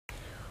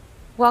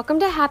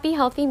Welcome to Happy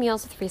Healthy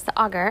Meals with Risa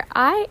Auger.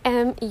 I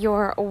am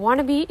your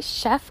wannabe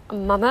chef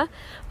mama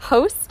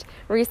host,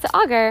 Risa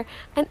Auger,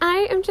 and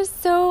I am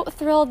just so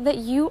thrilled that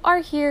you are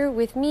here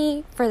with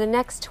me for the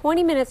next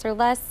 20 minutes or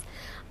less.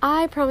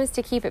 I promise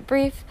to keep it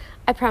brief.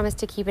 I promise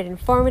to keep it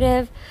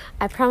informative.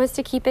 I promise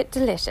to keep it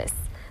delicious.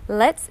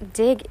 Let's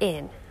dig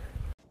in.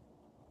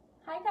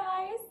 Hi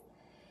guys,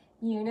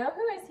 you know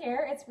who is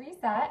here. It's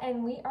Risa,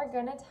 and we are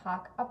going to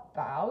talk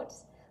about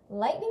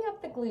lightening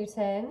up the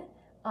gluten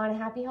on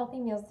Happy Healthy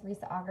Meals with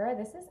Risa Auger.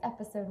 This is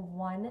episode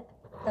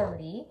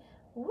 130.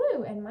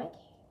 Woo, and my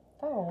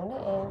phone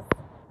is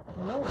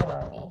moving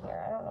on me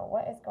here. I don't know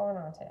what is going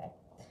on today.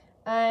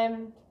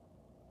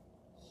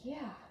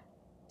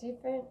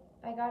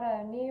 I got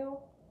a new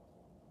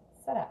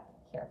setup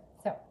here.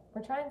 So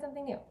we're trying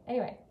something new.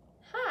 Anyway,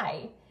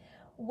 hi.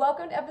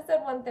 Welcome to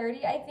episode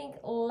 130. I think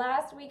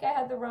last week I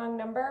had the wrong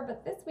number,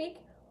 but this week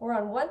we're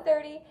on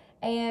 130,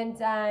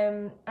 and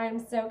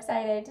I'm so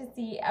excited to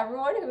see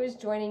everyone who is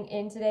joining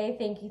in today.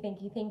 Thank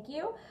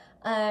you.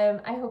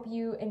 I hope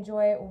you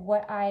enjoy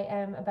what I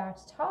am about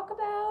to talk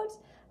about.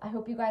 I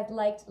hope you guys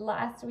liked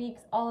last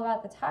week's All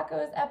About the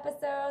Tacos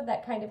episode.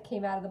 That kind of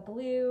came out of the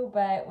blue,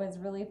 but was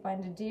really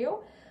fun to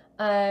do.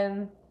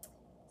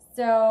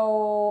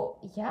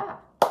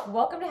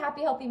 Welcome to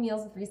Happy Healthy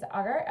Meals with Risa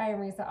Auger. I am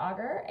Risa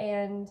Auger,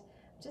 and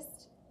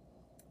just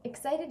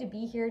excited to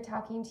be here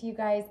talking to you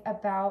guys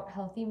about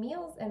healthy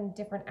meals and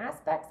different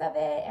aspects of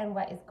it and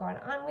what is going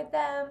on with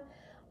them.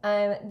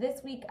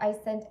 This week I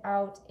sent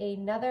out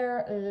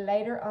another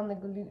lighter on the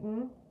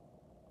gluten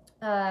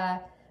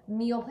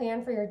meal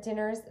plan for your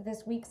dinners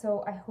this week,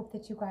 so I hope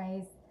that you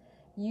guys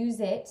use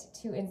it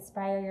to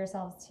inspire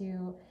yourselves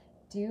to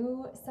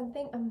do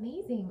something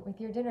amazing with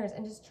your dinners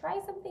and just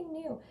try something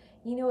new.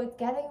 You know, it's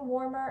getting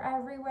warmer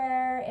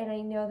everywhere, and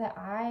I know that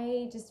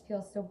I just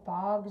feel so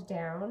bogged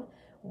down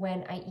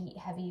when I eat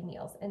heavy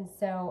meals. And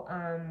so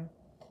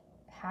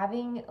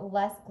having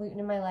less gluten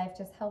in my life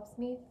just helps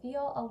me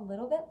feel a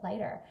little bit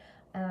lighter.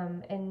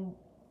 And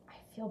I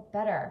feel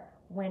better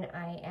when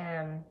I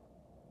am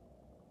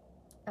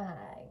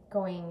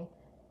going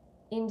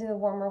into the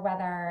warmer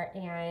weather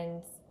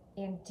and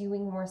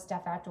doing more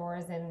stuff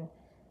outdoors and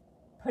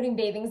putting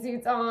bathing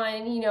suits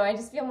on. You know, I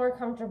just feel more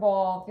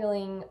comfortable,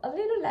 feeling a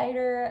little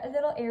lighter, a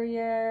little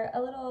airier, a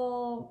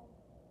little,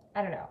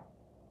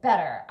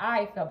 better.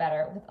 I feel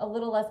better with a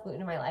little less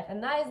gluten in my life.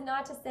 And that is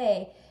not to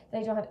say that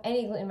I don't have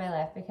any gluten in my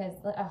life, because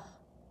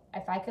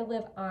if I could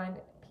live on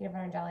peanut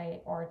butter and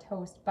jelly or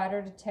toast,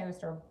 buttered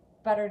toast or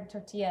buttered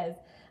tortillas,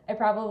 I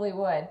probably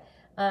would.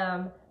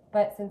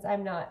 But since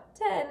I'm not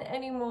 10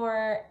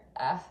 anymore,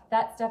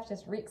 that stuff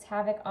just wreaks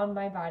havoc on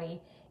my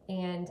body.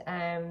 And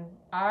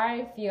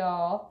I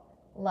feel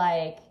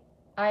like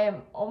I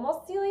am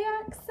almost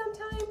celiac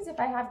sometimes if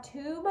I have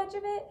too much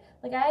of it.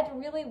 Like, I had to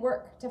really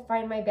work to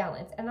find my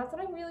balance. And that's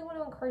what I really want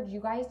to encourage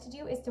you guys to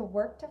do, is to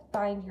work to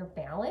find your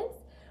balance,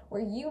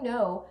 where you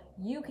know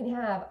you can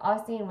have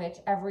a sandwich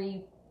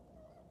every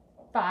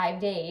 4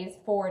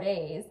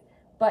 days.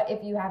 But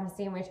if you have a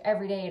sandwich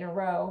every day in a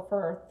row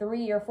for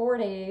 3 or 4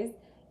 days,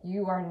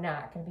 you are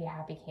not going to be a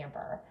happy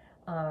camper.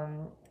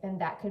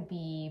 And that could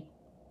be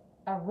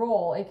a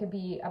roll. It could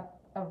be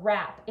a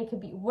wrap. It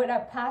could be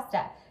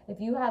pasta.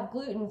 If you have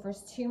gluten for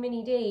too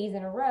many days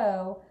in a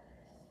row,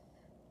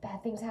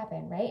 bad things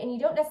happen, right? And you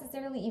don't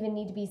necessarily even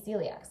need to be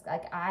celiac.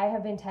 Like, I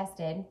have been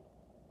tested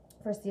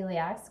for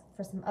celiac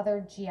for some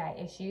other GI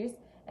issues,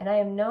 and I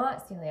am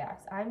not celiac.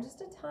 I'm just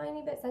a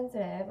tiny bit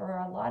sensitive, or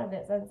a lot of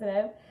it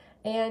sensitive,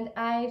 and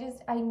I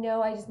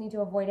know I just need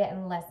to avoid it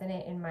and lessen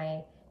it in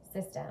my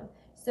system.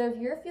 So if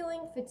you're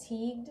feeling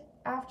fatigued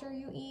after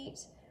you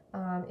eat,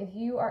 if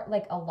you are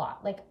like a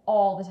lot, like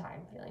all the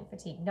time feeling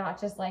fatigued, not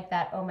just like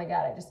that, oh my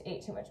God, I just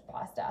ate too much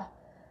pasta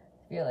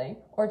feeling,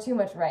 or too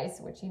much rice,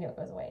 which, you know,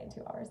 goes away in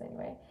 2 hours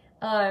anyway.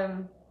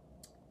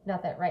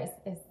 Not that rice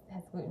has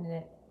gluten in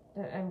it.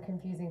 I'm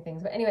confusing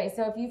things. But anyway,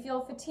 so if you feel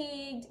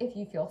fatigued, if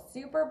you feel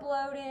super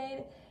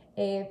bloated,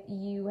 if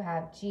you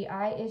have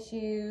GI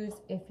issues,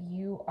 if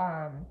you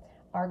are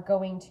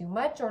going too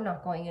much or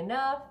not going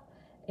enough,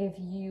 if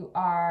you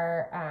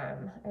are,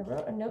 I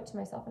wrote a note to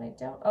myself and I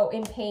don't,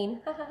 in pain,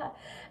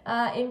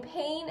 in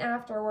pain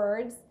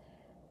afterwards,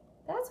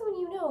 that's when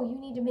you know you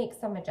need to make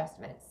some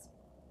adjustments.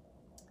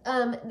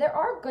 There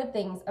are good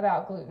things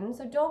about gluten,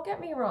 so don't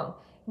get me wrong.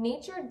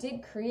 Nature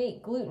did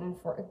create gluten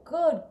for a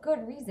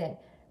good reason.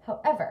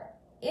 However,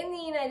 in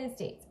the United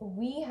States,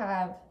 we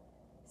have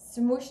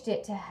smooshed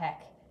it to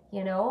heck.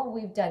 You know,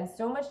 we've done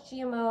so much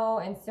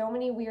GMO and so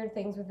many weird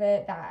things with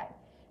it that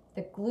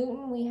the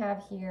gluten we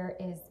have here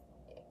is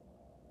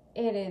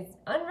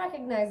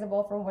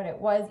unrecognizable from what it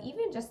was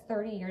even just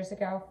 30 years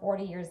ago,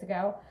 40 years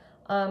ago.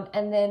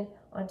 And then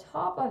on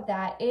top of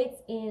that,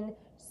 it's in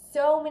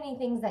so many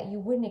things that you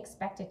wouldn't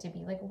expect it to be.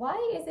 Like, why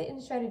is it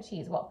in shredded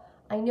cheese? Well,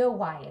 I know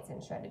why it's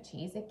in shredded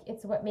cheese.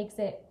 It's what makes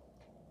it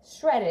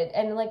shredded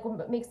and like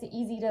what makes it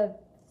easy to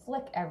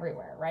flick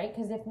everywhere, right?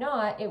 Because if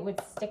not, it would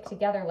stick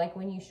together like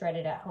when you shred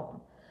it at home.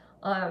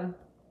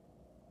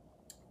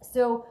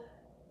 So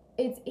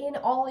it's in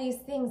all these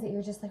things that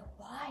you're just like,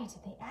 why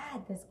did they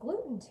add this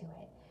gluten to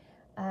it?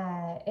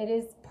 It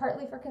is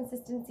partly for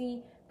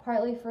consistency,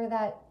 partly for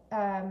that,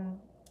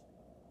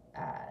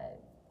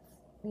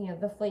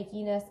 the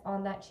flakiness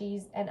on that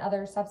cheese and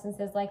other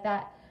substances like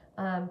that.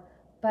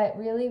 But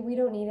really, we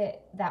don't need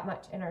it that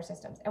much in our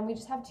systems, and we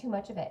just have too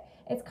much of it.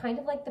 It's kind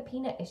of like the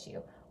peanut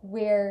issue,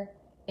 where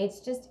it's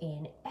just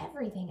in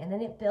everything, and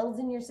then it builds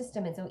in your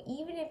system. And so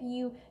even if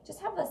you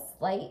just have a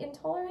slight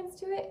intolerance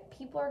to it,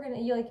 people are gonna,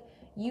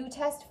 you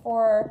test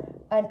for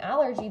an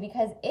allergy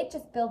because it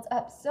just builds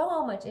up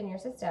so much in your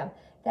system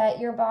that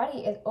your body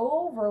is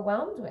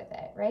overwhelmed with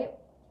it, right?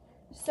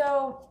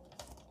 So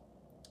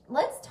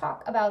let's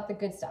talk about the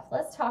good stuff.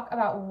 Let's talk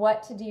about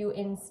what to do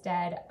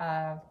instead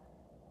of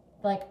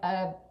like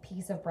a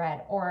piece of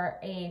bread or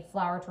a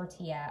flour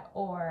tortilla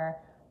or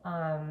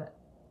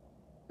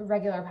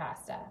regular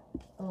pasta.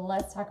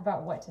 Let's talk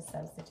about what to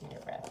substitute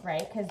it with,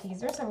 right? Because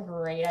these are some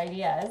great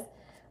ideas.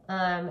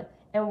 And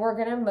we're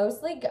gonna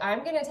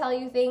I'm gonna tell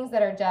you things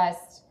that are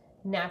just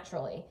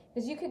naturally.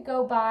 Because you could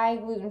go buy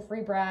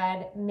gluten-free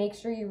bread, make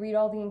sure you read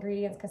all the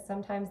ingredients, because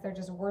sometimes they're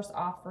just worse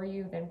off for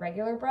you than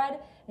regular bread,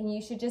 and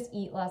you should just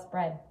eat less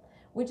bread.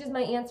 Which is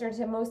my answer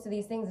to most of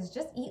these things, is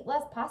just eat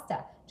less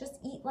pasta, just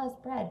eat less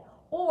bread,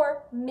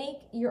 or make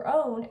your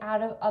own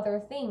out of other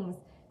things.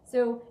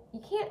 So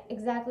you can't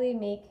exactly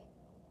make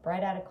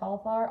bread out of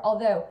cauliflower,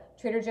 although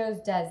Trader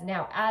Joe's does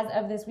now. As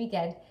of this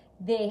weekend,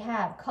 they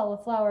have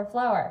cauliflower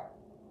flour.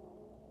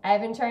 I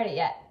haven't tried it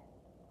yet,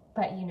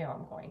 but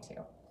I'm going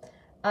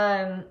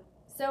to.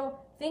 So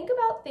think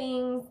about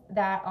things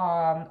that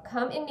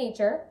come in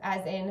nature,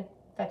 as in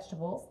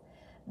vegetables,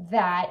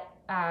 that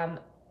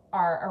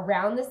are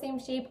around the same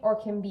shape or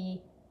can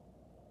be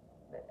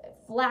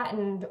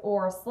flattened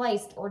or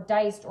sliced or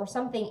diced or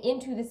something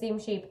into the same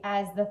shape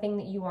as the thing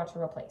that you want to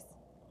replace.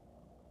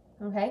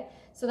 Okay,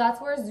 so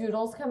that's where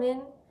zoodles come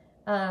in.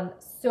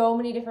 So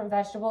many different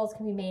vegetables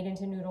can be made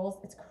into noodles.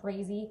 It's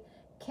crazy.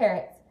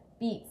 Carrots,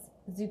 beets,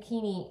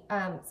 zucchini,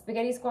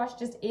 spaghetti squash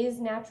just is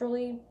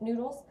naturally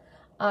noodles.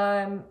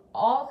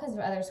 All kinds of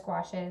other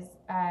squashes.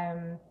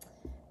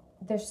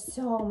 There's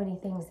so many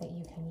things that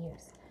you can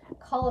use.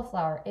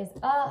 Cauliflower is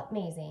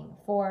amazing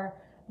for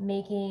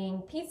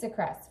making pizza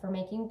crusts, for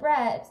making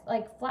bread,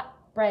 like flat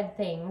bread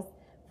things,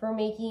 for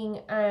making,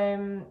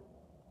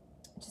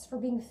 just for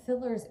being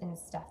fillers and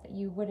stuff that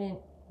you wouldn't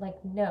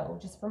know,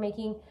 just for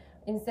making,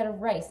 instead of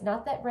rice,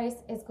 not that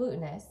rice is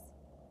glutinous,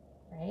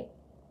 right?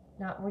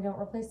 We don't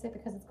replace it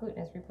because it's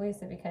glutinous,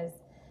 replace it because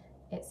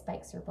it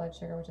spikes your blood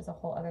sugar, which is a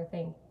whole other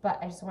thing. But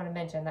I just want to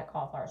mention that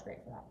cauliflower is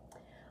great for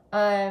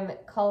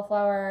that.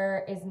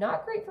 Cauliflower is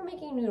not great for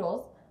making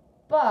noodles,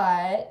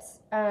 but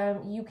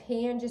you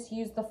can just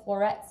use the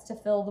florets to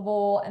fill the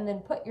bowl and then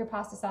put your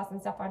pasta sauce and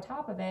stuff on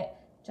top of it,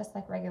 just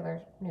like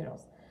regular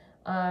noodles.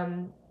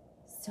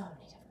 So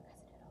many different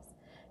kinds of noodles.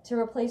 To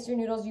replace your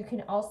noodles, you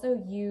can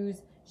also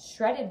use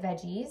shredded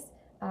veggies,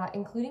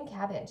 including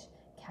cabbage.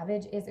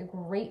 Cabbage is a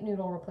great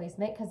noodle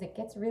replacement because it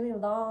gets really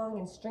long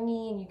and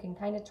stringy, and you can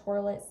kind of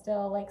twirl it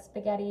still like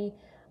spaghetti.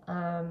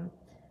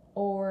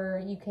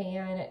 Or you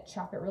can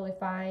chop it really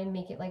fine,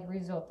 make it like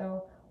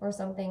risotto or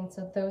something.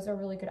 So those are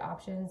really good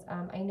options.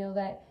 I know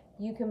that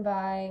you can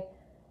buy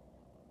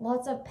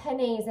lots of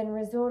pennes and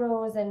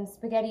risottos and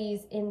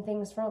spaghettis in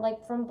things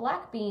from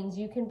black beans.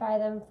 You can buy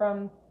them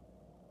from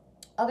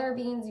other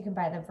beans. You can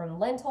buy them from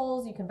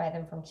lentils. You can buy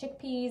them from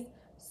chickpeas.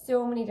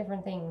 So many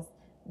different things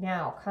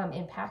now come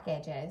in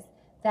packages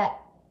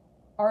that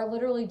are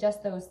literally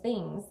just those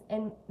things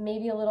and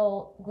maybe a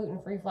little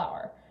gluten-free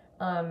flour.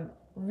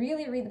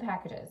 Really read the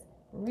packages.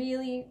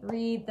 Really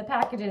read the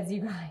packages,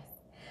 you guys.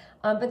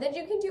 But then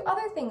you can do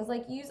other things,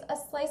 like use a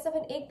slice of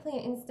an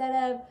eggplant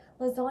instead of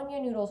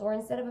lasagna noodles, or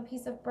instead of a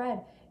piece of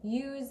bread.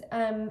 Use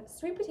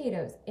sweet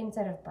potatoes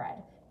instead of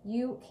bread.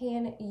 You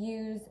can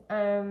use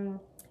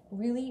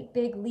really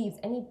big leaves,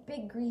 any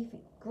big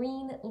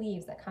green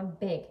leaves that come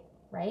big,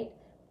 right?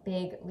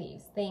 Big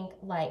leaves. Think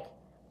like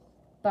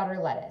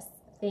butter lettuce.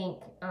 Think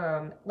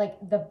like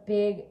the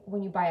big,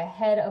 when you buy a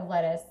head of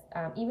lettuce,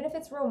 even if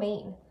it's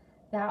romaine,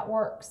 that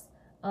works.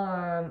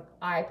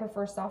 I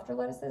prefer softer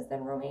lettuces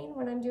than romaine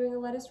when I'm doing a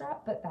lettuce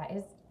wrap, but that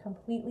is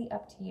completely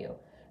up to you.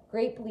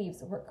 Grape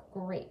leaves work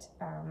great.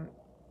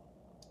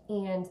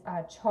 And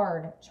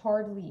charred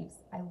leaves.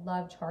 I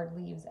love charred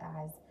leaves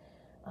as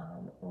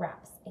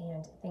wraps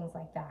and things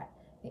like that.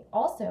 They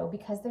also,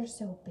 because they're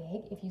so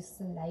big, if you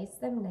slice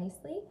them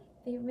nicely,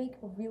 they make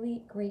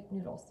really great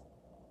noodles.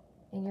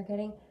 And you're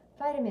getting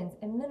vitamins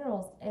and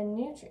minerals and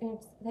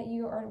nutrients that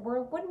you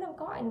wouldn't have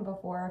gotten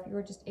before if you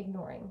were just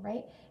ignoring,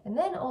 right? And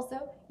then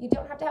also, you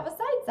don't have to have a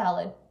side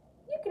salad.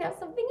 You can have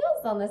something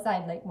else on the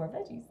side, like more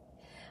veggies.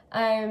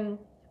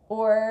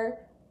 Or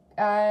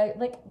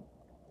like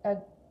a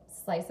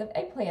slice of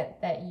eggplant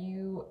that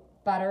you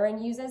butter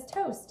and use as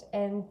toast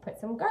and put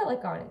some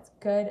garlic on. It's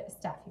good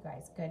stuff, you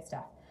guys, good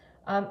stuff.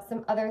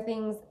 Some other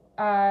things,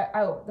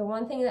 the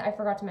one thing that I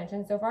forgot to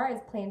mention so far is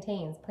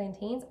plantains.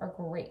 Plantains are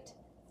great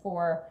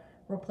for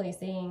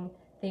replacing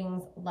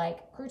things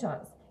like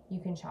croutons. You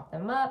can chop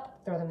them up,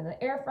 throw them in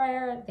the air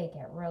fryer. They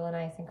get really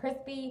nice and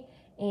crispy,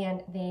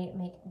 and they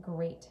make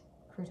great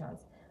croutons.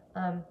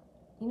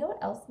 You know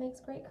what else makes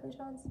great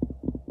croutons?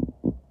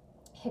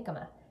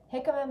 Jicama.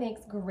 Jicama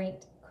makes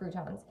great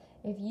croutons.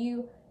 If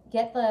you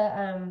get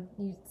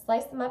you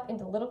slice them up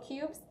into little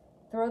cubes,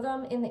 throw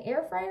them in the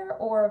air fryer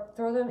or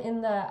throw them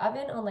in the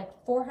oven on like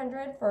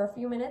 400 for a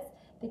few minutes.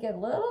 They get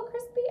little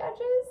crispy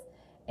edges,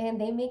 and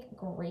they make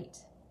great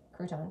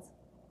croutons.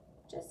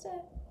 Just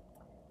a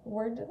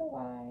word to the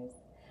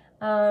wise.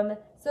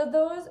 So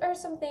those are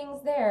some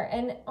things there.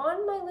 And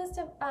on my list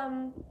of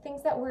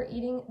things that we're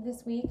eating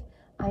this week,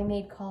 I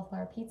made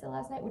cauliflower pizza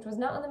last night, which was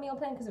not on the meal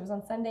plan because it was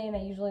on Sunday, and I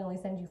usually only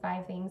send you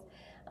 5 things.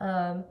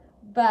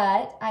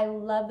 But I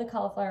love the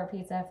cauliflower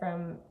pizza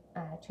from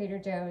Trader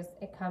Joe's.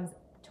 It comes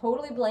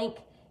totally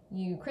blank.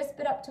 You crisp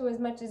it up to as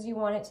much as you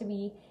want it to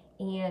be,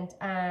 and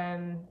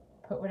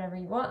put whatever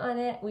you want on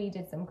it. We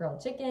did some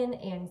grilled chicken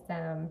and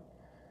some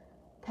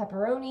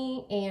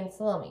pepperoni and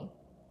salami.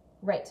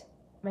 Right.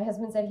 My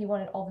husband said he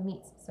wanted all the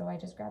meats, so I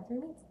just grabbed 3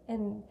 meats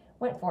and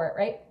went for it,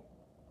 right?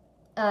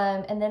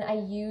 And then I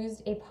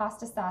used a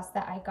pasta sauce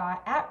that I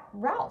got at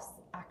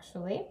Ralph's,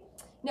 actually.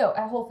 No,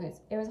 at Whole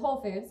Foods. It was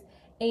Whole Foods,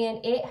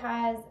 and it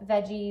has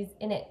veggies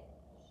in it.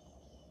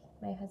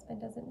 My husband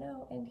doesn't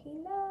know, and he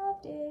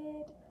loved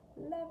it.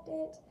 Loved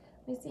it.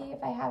 Let me see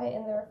if I have it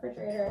in the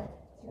refrigerator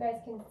so you guys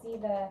can see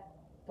the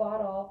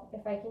bottle.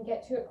 If I can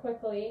get to it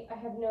quickly. I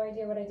have no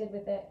idea what I did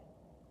with it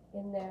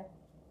in there.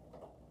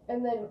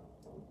 And then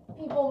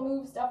people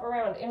move stuff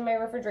around in my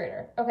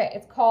refrigerator. Okay,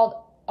 it's called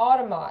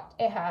Automat.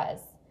 It has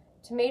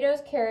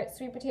tomatoes, carrots,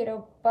 sweet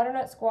potato,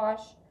 butternut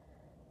squash,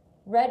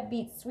 red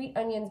beets, sweet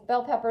onions,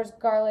 bell peppers,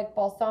 garlic,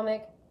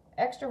 balsamic,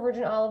 extra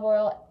virgin olive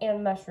oil,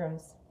 and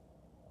mushrooms.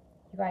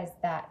 You guys,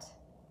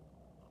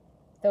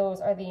 those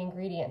are the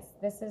ingredients.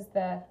 This is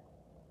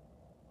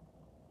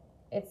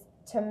it's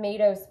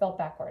tomatoes spelled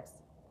backwards.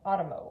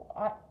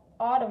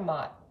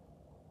 Automat.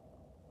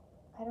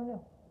 I don't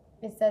know.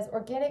 It says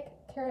organic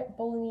carrot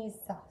bolognese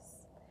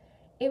sauce.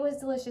 It was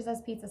delicious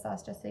as pizza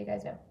sauce, just so you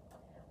guys know.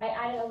 I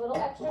added a little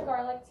extra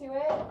garlic to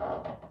it.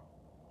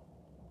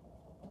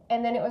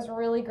 And then it was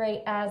really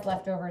great as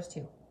leftovers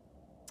too.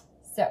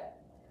 So,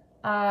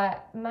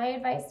 my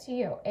advice to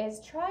you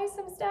is try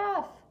some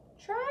stuff.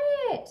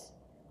 Try it.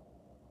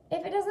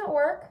 If it doesn't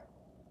work,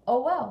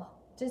 oh well.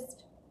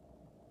 Just,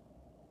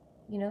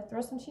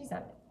 throw some cheese on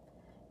it.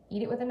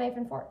 Eat it with a knife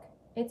and fork.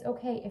 It's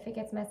okay if it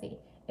gets messy.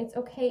 It's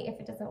okay if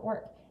it doesn't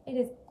work. It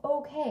is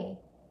okay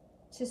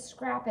to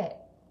scrap it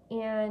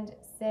and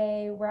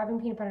say, we're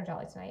having peanut butter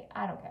jelly tonight.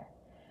 I don't care.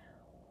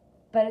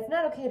 But it's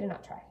not okay to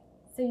not try.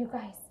 So you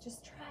guys,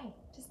 just try.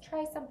 Just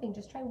try something.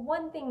 Just try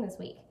one thing this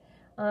week.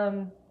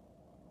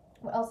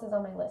 What else is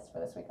on my list for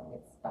this week?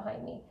 It's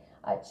behind me.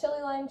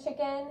 Chili lime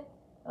chicken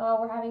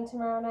we're having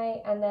tomorrow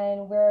night. And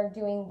then we're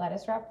doing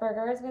lettuce wrap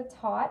burgers with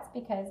tots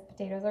because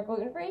potatoes are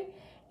gluten-free.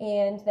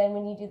 And then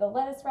when you do the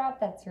lettuce wrap,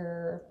 that's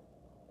your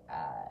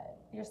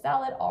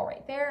salad all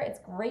right there. It's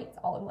great. It's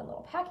all in one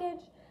little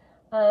package.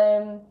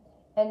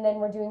 And then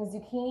we're doing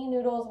zucchini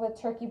noodles with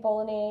turkey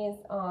bolognese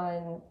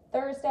on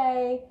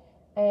Thursday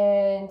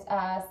and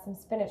some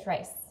spinach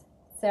rice.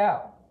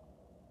 So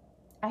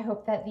I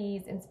hope that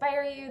these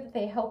inspire you, that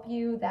they help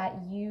you, that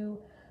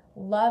you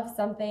love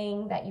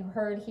something that you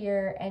heard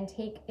here and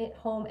take it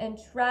home and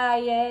try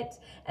it.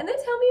 And then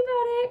tell me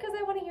about it because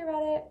I want to hear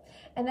about it.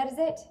 And that is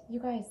it. You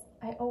guys,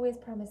 I always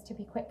promise to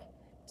be quick,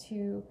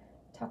 to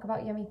talk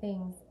about yummy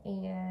things,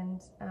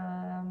 and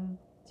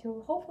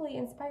to hopefully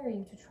inspire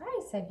you to try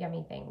said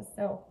yummy things.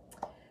 So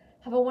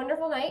have a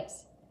wonderful night,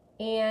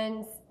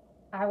 and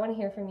I want to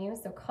hear from you.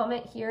 So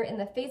comment here in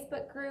the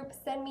Facebook group,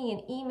 send me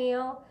an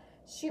email,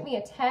 shoot me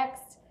a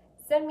text,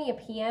 send me a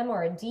PM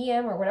or a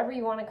DM or whatever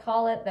you want to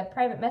call it, the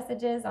private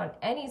messages on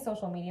any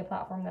social media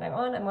platform that I'm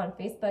on. I'm on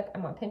Facebook,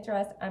 I'm on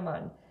Pinterest, I'm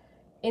on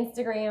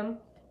Instagram.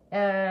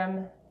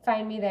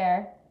 Find me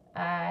there.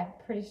 I'm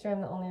pretty sure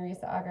I'm the only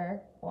Risa Auger.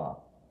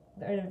 Well,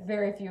 there are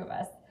very few of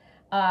us.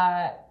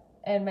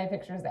 And my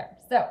picture's there.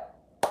 So,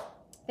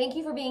 thank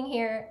you for being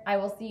here. I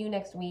will see you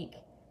next week.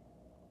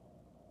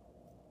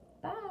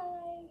 Bye.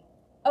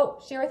 Oh,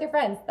 share with your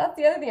friends. That's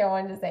the other thing I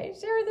wanted to say.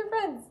 Share with your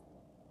friends.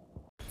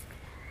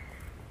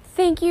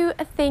 Thank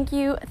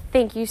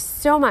you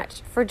so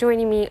much for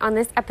joining me on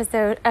this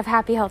episode of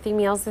Happy Healthy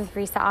Meals with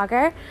Risa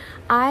Auger.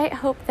 I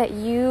hope that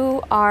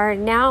you are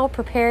now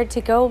prepared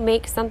to go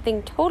make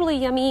something totally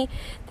yummy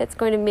that's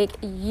going to make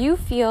you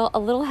feel a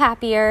little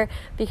happier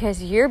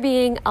because you're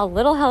being a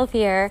little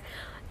healthier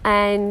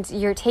and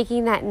you're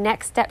taking that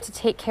next step to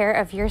take care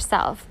of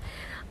yourself.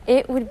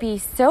 It would be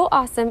so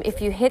awesome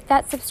if you hit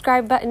that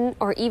subscribe button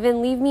or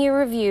even leave me a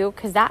review,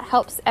 because that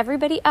helps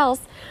everybody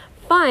else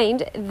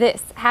find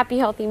this happy,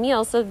 healthy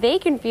meal so they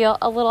can feel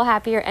a little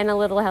happier and a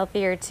little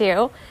healthier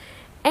too.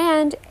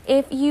 And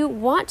if you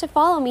want to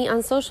follow me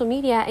on social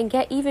media and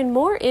get even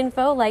more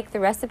info like the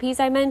recipes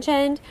I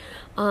mentioned,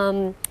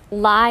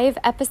 live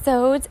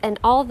episodes and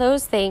all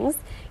those things,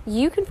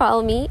 you can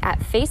follow me at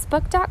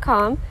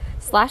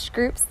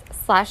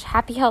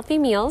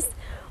facebook.com/groups/happyhealthymeals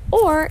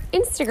or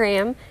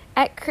Instagram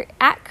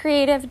at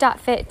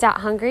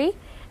creative.fit.hungry,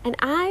 and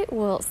I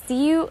will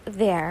see you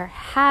there.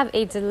 Have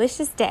a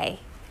delicious day.